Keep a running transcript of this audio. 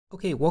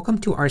Okay, welcome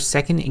to our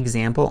second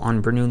example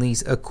on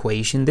Bernoulli's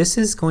equation. This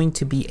is going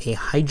to be a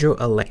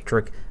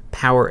hydroelectric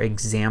power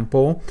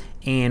example,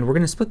 and we're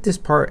going to split this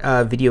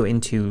video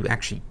into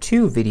actually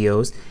two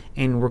videos,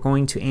 and we're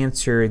going to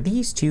answer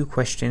these two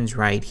questions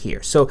right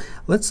here. So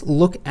let's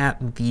look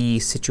at the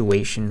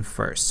situation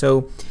first.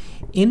 So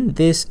in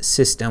this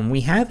system,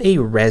 we have a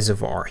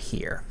reservoir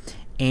here,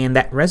 and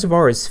that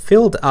reservoir is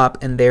filled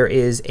up, and there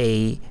is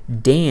a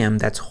dam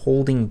that's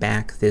holding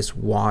back this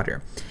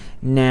water.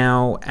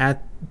 Now,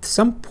 at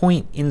some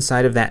point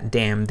inside of that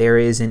dam, there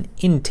is an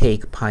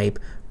intake pipe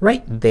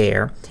right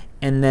there,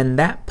 and then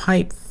that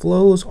pipe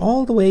flows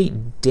all the way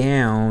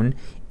down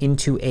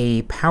into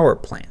a power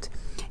plant.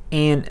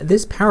 And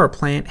this power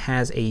plant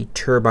has a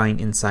turbine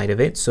inside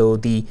of it, so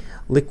the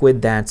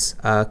liquid that's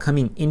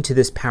coming into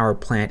this power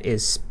plant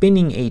is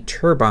spinning a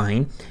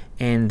turbine,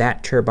 and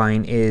that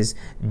turbine is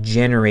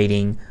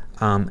generating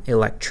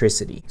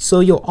electricity.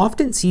 So you'll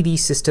often see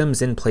these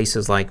systems in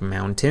places like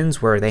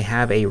mountains where they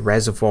have a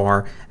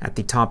reservoir at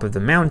the top of the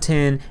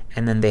mountain,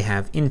 and then they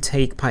have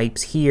intake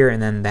pipes here,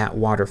 and then that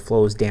water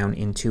flows down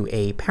into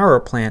a power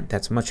plant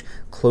that's much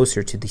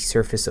closer to the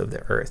surface of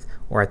the earth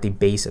or at the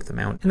base of the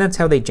mountain. And that's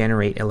how they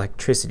generate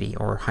electricity,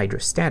 or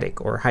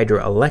hydrostatic or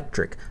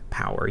hydroelectric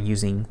power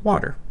using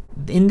water.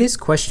 In this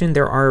question,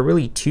 there are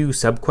really two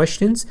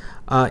sub-questions.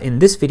 In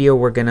this video,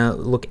 we're going to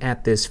look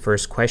at this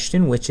first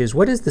question, which is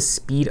what is the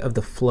speed of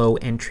the flow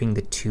entering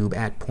the tube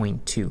at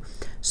point 2?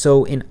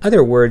 So in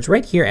other words,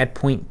 right here at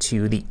point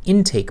 2, the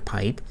intake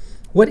pipe,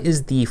 what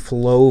is the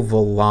flow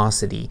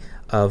velocity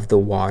of the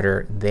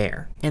water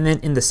there? And then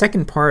in the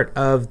second part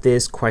of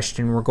this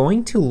question, we're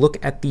going to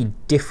look at the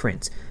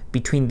difference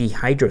between the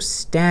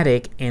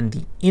hydrostatic and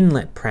the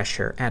inlet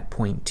pressure at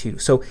point 2.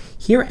 So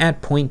here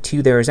at point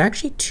 2, there is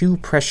actually two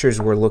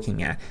pressures we're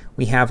looking at.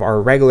 We have our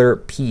regular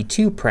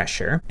P2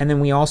 pressure, and then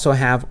we also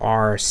have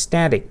our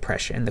static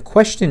pressure. And the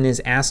question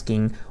is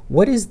asking,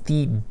 what is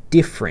the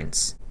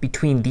difference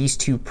between these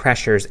two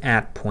pressures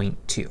at point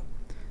 2?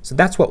 So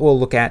that's what we'll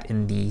look at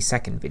in the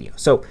second video.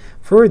 So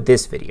for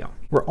this video,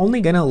 we're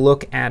only going to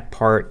look at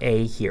part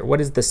A here.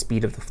 What is the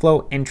speed of the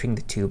flow entering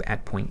the tube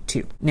at point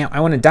 2? Now I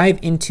want to dive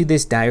into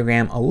this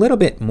diagram a little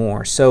bit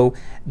more. So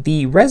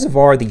the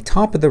reservoir, the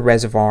top of the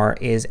reservoir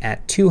is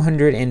at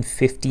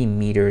 250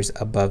 meters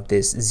above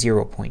this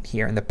 0 point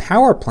here. And the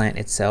power plant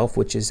itself,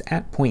 which is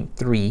at point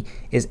 3,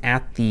 is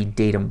at the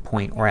datum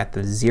point, or at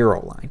the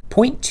 0 line.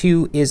 Point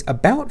 2 is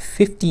about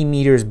 50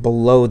 meters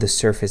below the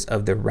surface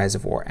of the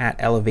reservoir at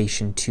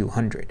elevation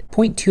 200.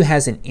 Point 2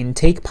 has an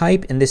intake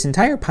pipe, and this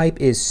entire pipe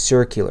is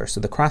circular. So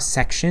the cross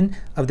section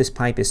of this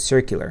pipe is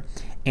circular.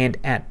 And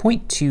at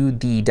point 2,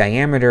 the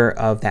diameter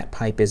of that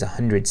pipe is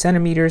 100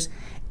 centimeters.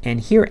 And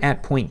here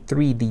at point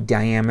 3, the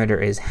diameter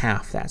is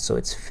half that, so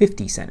it's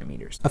 50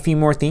 centimeters. A few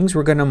more things.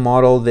 We're going to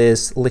model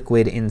this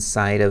liquid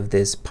inside of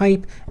this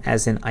pipe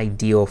as an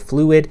ideal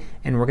fluid,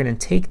 and we're going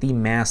to take the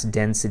mass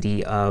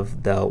density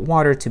of the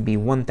water to be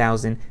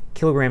 1,000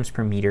 kilograms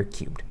per meter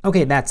cubed.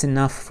 Okay, that's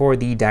enough for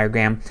the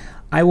diagram.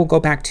 I will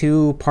go back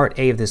to part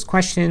A of this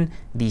question,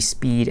 the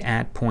speed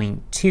at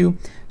point 2.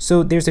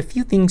 So there's a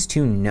few things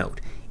to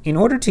note. In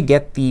order to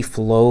get the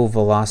flow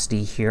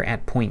velocity here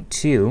at point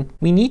 2,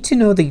 we need to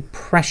know the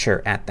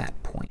pressure at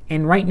that point.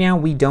 And right now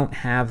we don't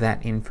have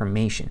that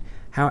information.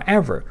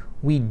 However,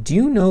 we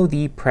do know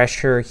the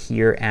pressure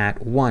here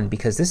at 1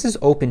 because this is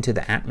open to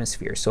the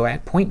atmosphere. So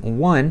at point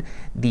 1,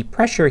 the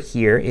pressure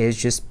here is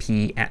just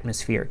P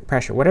atmospheric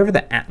pressure, whatever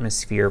the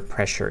atmosphere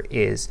pressure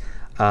is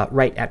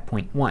right at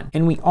point 1.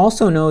 And we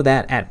also know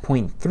that at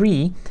point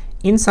 3,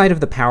 inside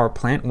of the power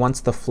plant, once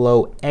the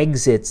flow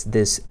exits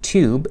this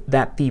tube,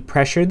 that the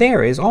pressure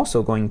there is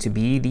also going to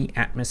be the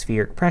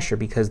atmospheric pressure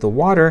because the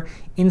water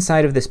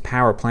inside of this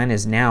power plant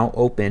is now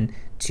open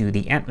to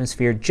the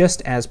atmosphere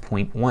just as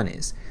point 1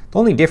 is. The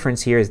only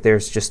difference here is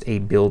there's just a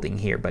building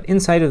here, but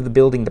inside of the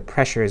building the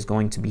pressure is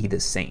going to be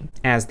the same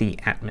as the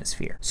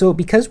atmosphere. So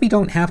because we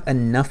don't have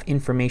enough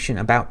information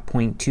about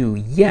point 2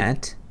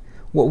 yet,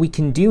 what we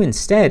can do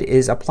instead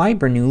is apply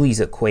Bernoulli's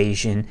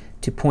equation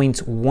to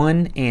points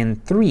 1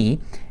 and 3,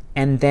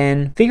 and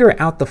then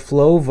figure out the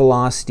flow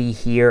velocity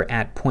here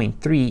at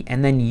point 3,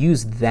 and then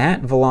use that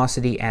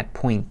velocity at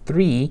point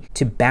 3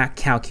 to back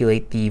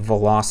calculate the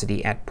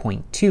velocity at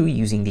point 2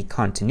 using the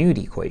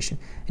continuity equation.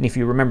 And if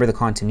you remember, the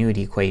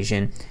continuity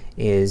equation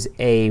is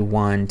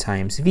A1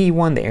 times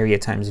V1, the area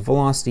times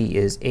velocity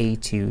is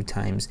A2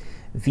 times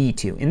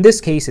V2. In this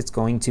case, it's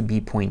going to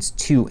be points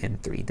 2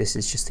 and 3. This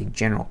is just a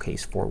general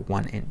case for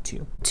 1 and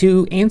 2.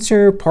 To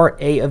answer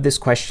part A of this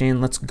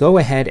question, let's go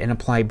ahead and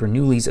apply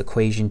Bernoulli's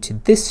equation to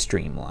this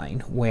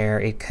streamline where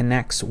it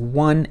connects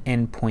 1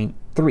 and point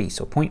 3.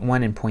 So point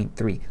 1 and point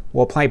 3.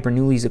 We'll apply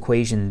Bernoulli's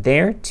equation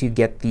there to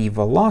get the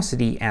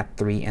velocity at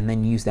 3, and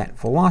then use that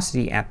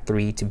velocity at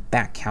 3 to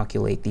back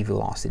calculate the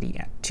velocity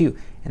at 2.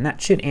 And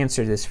that should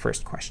answer this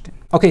first question.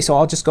 Okay, so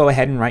I'll just go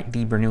ahead and write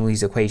the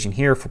Bernoulli's equation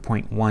here for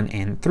point 1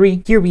 and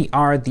 3. Here we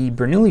are, the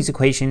Bernoulli's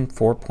equation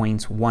for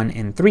points 1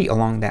 and 3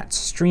 along that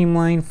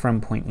streamline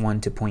from point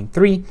 1 to point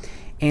 3.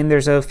 And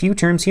there's a few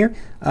terms here.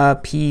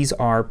 P's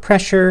are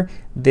pressure.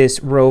 This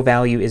rho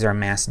value is our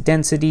mass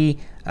density.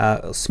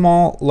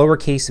 Small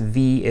lowercase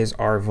v is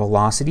our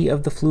velocity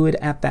of the fluid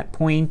at that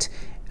point.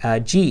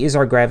 G is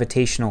our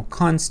gravitational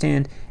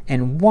constant.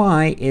 And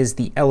y is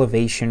the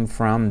elevation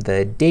from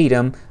the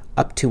datum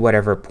up to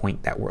whatever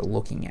point that we're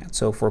looking at.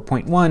 So for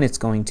point 1, it's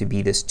going to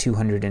be this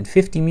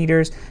 250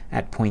 meters.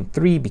 At point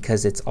 3,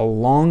 because it's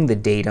along the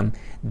datum,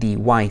 the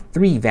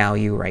y3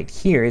 value right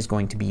here is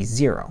going to be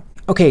 0.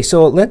 Okay,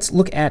 so let's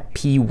look at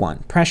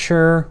P1,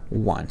 pressure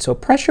 1. So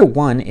pressure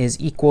 1 is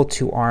equal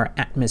to our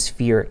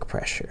atmospheric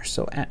pressure.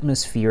 So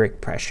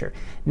atmospheric pressure.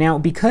 Now,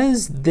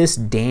 because this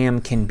dam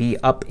can be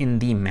up in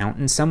the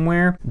mountain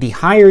somewhere, the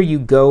higher you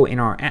go in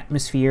our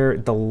atmosphere,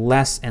 the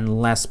less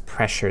and less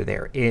pressure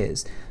there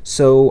is.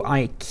 So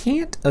I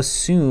can't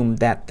assume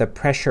that the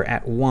pressure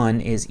at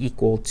 1 is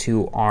equal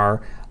to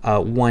our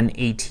 1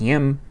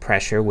 atm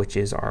pressure, which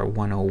is our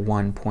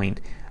 101.3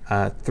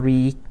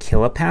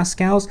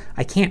 kilopascals.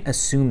 I can't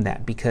assume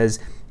that, because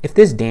if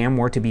this dam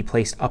were to be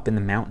placed up in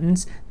the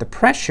mountains, the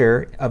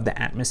pressure of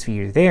the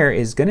atmosphere there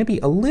is going to be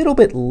a little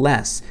bit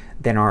less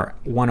than our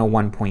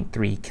 101.3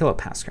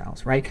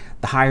 kilopascals, right?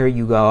 The higher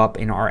you go up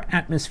in our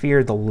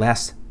atmosphere, the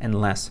less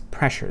and less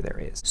pressure there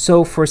is.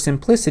 So for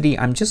simplicity,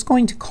 I'm just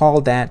going to call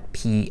that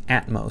P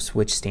atmos,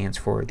 which stands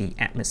for the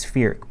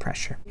atmospheric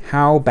pressure.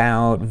 How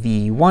about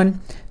V1?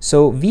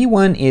 So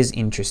V1 is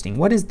interesting.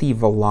 What is the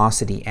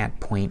velocity at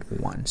point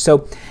 1?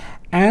 So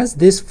as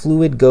this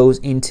fluid goes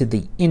into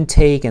the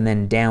intake and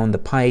then down the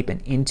pipe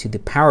and into the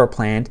power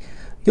plant,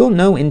 you'll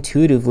know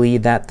intuitively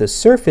that the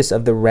surface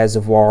of the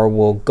reservoir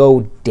will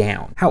go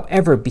down.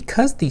 However,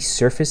 because the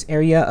surface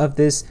area of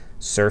this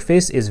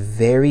surface is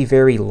very,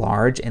 very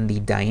large and the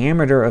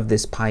diameter of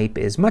this pipe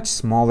is much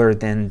smaller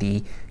than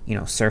the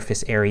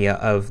surface area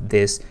of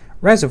this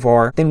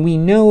reservoir, then we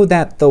know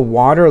that the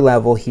water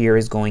level here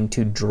is going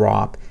to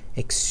drop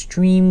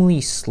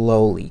extremely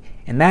slowly.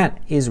 And that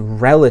is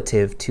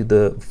relative to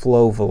the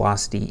flow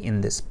velocity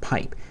in this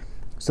pipe.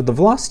 So the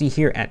velocity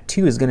here at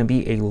 2 is going to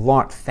be a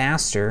lot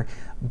faster,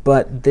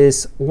 but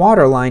this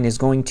water line is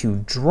going to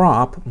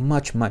drop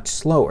much, much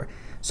slower.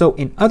 So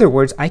in other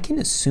words, I can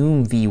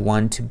assume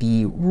V1 to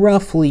be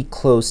roughly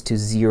close to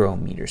 0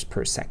 meters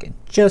per second,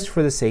 just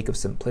for the sake of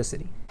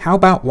simplicity. How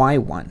about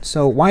Y1?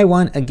 So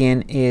Y1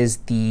 again is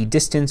the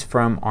distance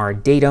from our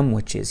datum,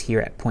 which is here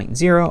at point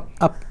 0,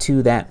 up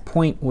to that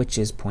point, which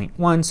is point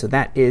 1. So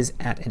that is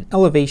at an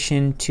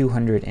elevation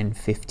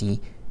 250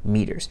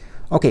 meters.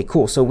 Okay,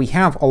 cool. So we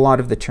have a lot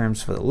of the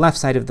terms for the left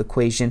side of the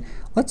equation.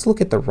 Let's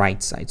look at the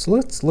right side. So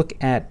let's look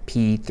at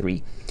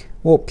P3.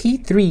 Well,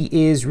 P3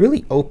 is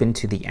really open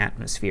to the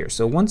atmosphere.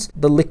 So once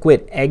the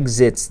liquid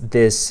exits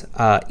this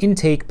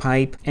intake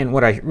pipe, and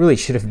what I really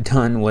should have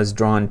done was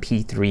drawn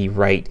P3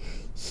 right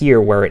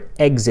here where it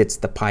exits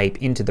the pipe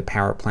into the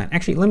power plant.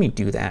 Actually, let me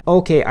do that.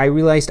 Okay, I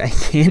realized I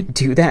can't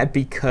do that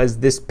because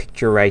this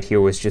picture right here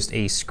was just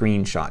a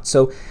screenshot.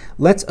 So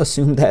let's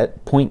assume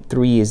that point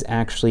 3 is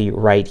actually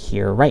right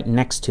here, right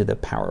next to the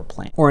power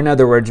plant. Or in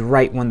other words,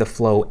 right when the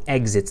flow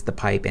exits the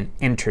pipe and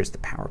enters the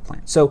power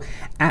plant. So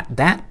at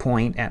that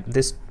point, at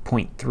this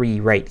point 3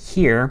 right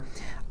here,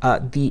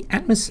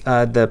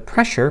 the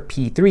pressure,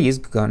 P3, is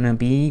going to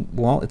be,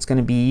 well, it's going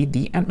to be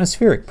the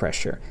atmospheric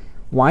pressure.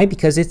 Why?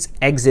 Because it's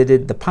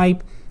exited the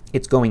pipe,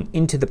 it's going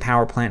into the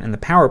power plant, and the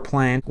power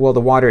plant, well, the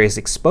water is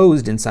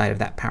exposed inside of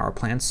that power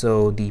plant,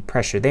 so the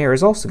pressure there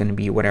is also going to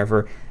be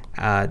whatever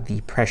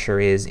the pressure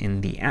is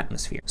in the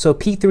atmosphere. So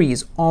P3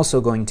 is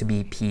also going to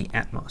be P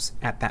atmos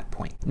at that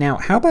point. Now,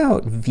 how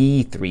about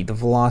V3, the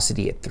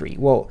velocity at 3?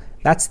 Well,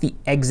 that's the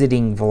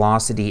exiting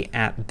velocity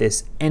at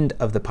this end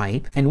of the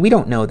pipe, and we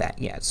don't know that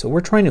yet. So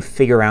we're trying to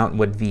figure out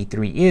what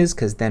V3 is,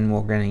 because then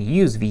we're going to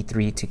use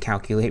V3 to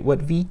calculate what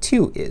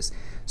V2 is.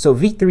 So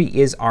V3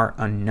 is our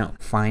unknown.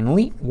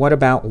 Finally, what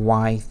about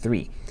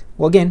Y3?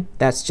 Well, again,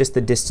 that's just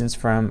the distance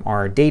from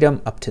our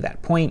datum up to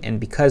that point, and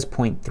because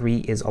point 3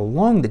 is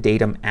along the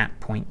datum at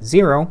point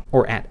 0,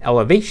 or at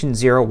elevation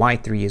 0,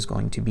 Y3 is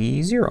going to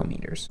be 0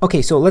 meters.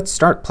 Okay, so let's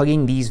start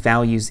plugging these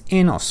values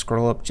in. I'll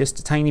scroll up just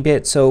a tiny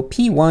bit. So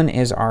P1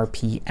 is our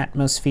P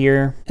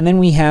atmosphere, and then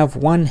we have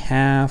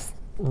 1/2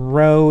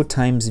 rho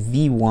times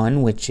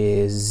V1, which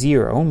is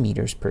 0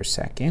 meters per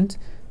second,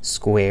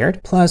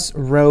 squared, plus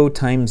rho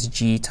times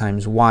G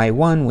times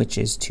Y1, which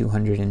is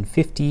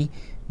 250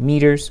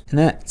 meters, and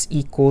that's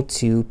equal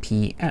to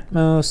P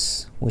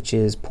atmos, which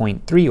is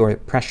 0.3, or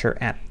pressure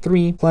at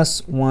 3,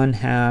 plus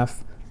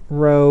 1/2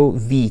 rho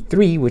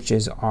V3, which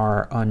is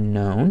our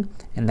unknown,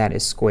 and that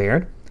is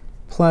squared,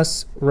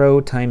 plus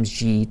rho times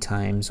G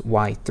times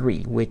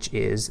Y3, which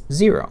is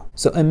 0.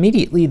 So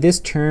immediately this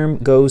term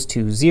goes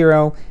to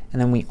 0, and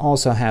then we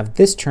also have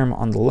this term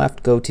on the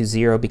left go to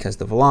 0 because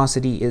the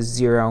velocity is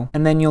 0.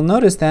 And then you'll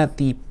notice that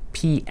the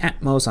P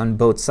atmos on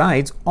both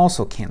sides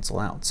also cancel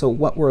out. So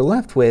what we're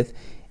left with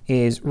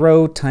is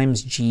rho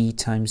times G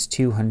times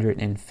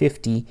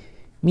 250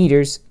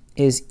 meters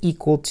is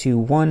equal to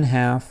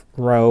 1/2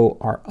 rho,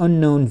 our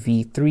unknown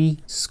V3,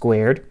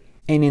 squared.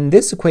 And in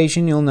this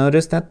equation, you'll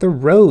notice that the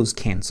rows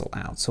cancel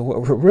out. So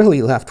what we're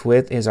really left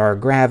with is our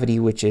gravity,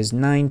 which is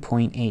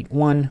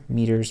 9.81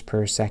 meters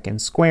per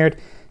second squared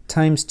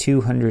times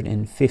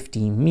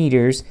 250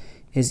 meters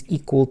is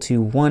equal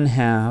to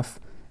 1/2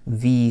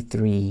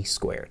 V3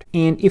 squared.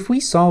 And if we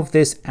solve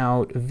this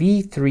out,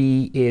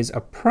 V3 is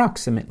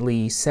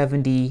approximately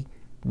 70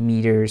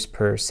 meters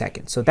per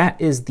second. So that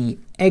is the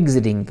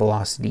exiting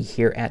velocity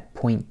here at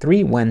point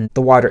 3 when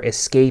the water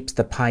escapes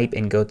the pipe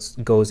and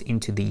goes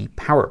into the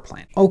power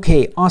plant.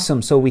 Okay,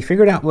 awesome. So we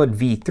figured out what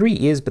V3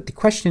 is, but the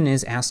question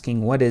is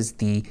asking what is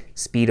the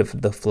speed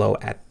of the flow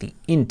at the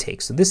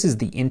intake. So this is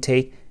the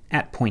intake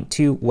at point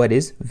 2. What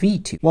is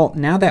V2? Well,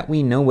 now that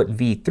we know what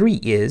V3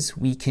 is,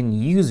 we can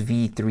use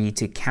V3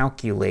 to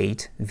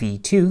calculate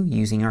V2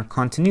 using our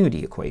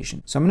continuity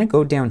equation. So I'm going to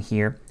go down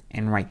here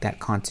and write that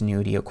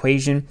continuity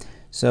equation.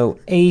 So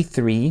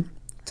A3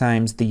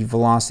 times the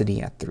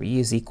velocity at 3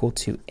 is equal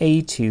to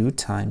A2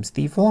 times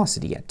the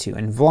velocity at 2.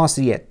 And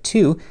velocity at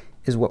 2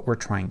 is what we're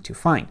trying to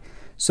find.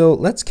 So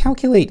let's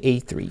calculate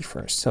A3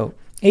 first. So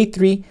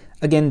A3,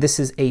 again, this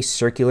is a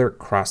circular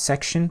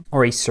cross-section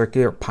or a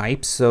circular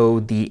pipe. So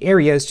the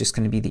area is just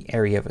going to be the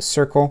area of a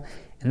circle.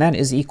 And that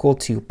is equal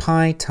to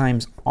pi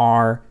times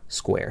r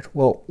squared.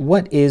 Well,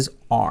 what is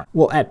r?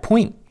 Well, at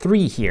point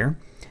 3 here,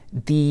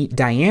 the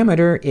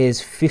diameter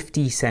is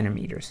 50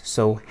 centimeters.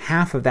 So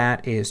half of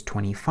that is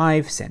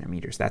 25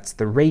 centimeters. That's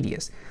the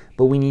radius.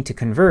 But we need to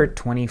convert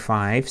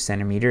 25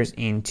 centimeters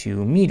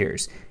into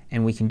meters.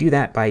 And we can do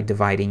that by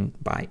dividing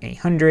by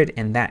 100,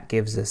 and that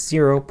gives us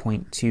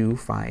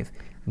 0.25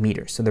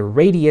 meters. So the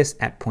radius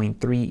at point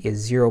 3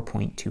 is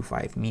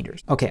 0.25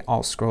 meters. Okay,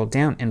 I'll scroll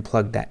down and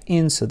plug that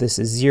in. So this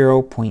is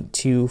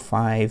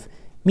 0.25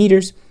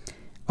 meters.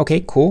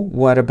 Okay, cool.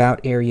 What about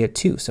area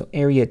 2? So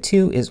area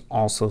 2 is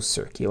also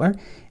circular,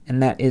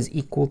 and that is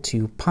equal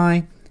to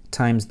pi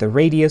times the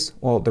radius.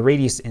 Well, the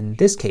radius in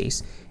this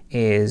case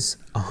is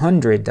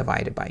 100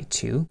 divided by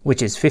 2,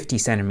 which is 50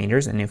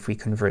 centimeters. And if we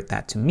convert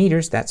that to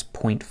meters, that's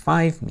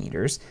 0.5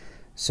 meters.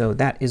 So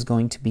that is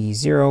going to be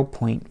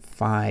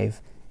 0.5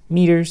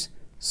 meters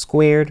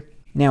squared.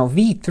 Now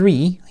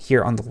V3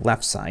 here on the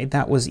left side,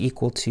 that was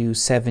equal to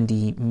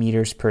 70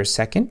 meters per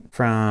second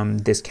from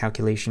this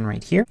calculation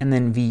right here. And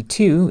then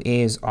V2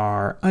 is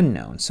our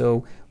unknown.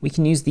 So we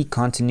can use the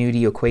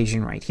continuity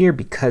equation right here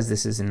because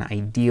this is an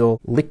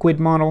ideal liquid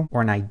model or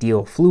an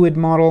ideal fluid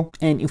model.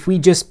 And if we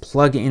just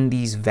plug in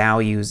these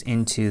values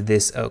into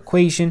this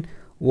equation,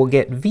 we'll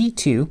get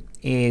V2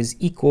 is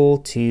equal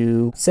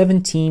to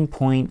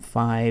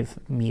 17.5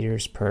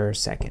 meters per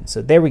second. So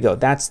there we go.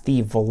 That's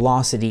the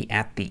velocity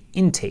at the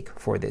intake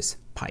for this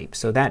pipe.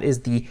 So that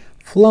is the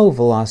flow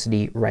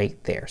velocity right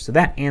there. So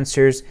that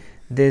answers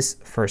this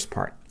first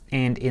part.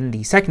 And in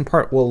the second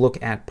part, we'll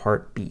look at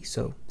part B.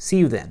 So see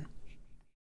you then.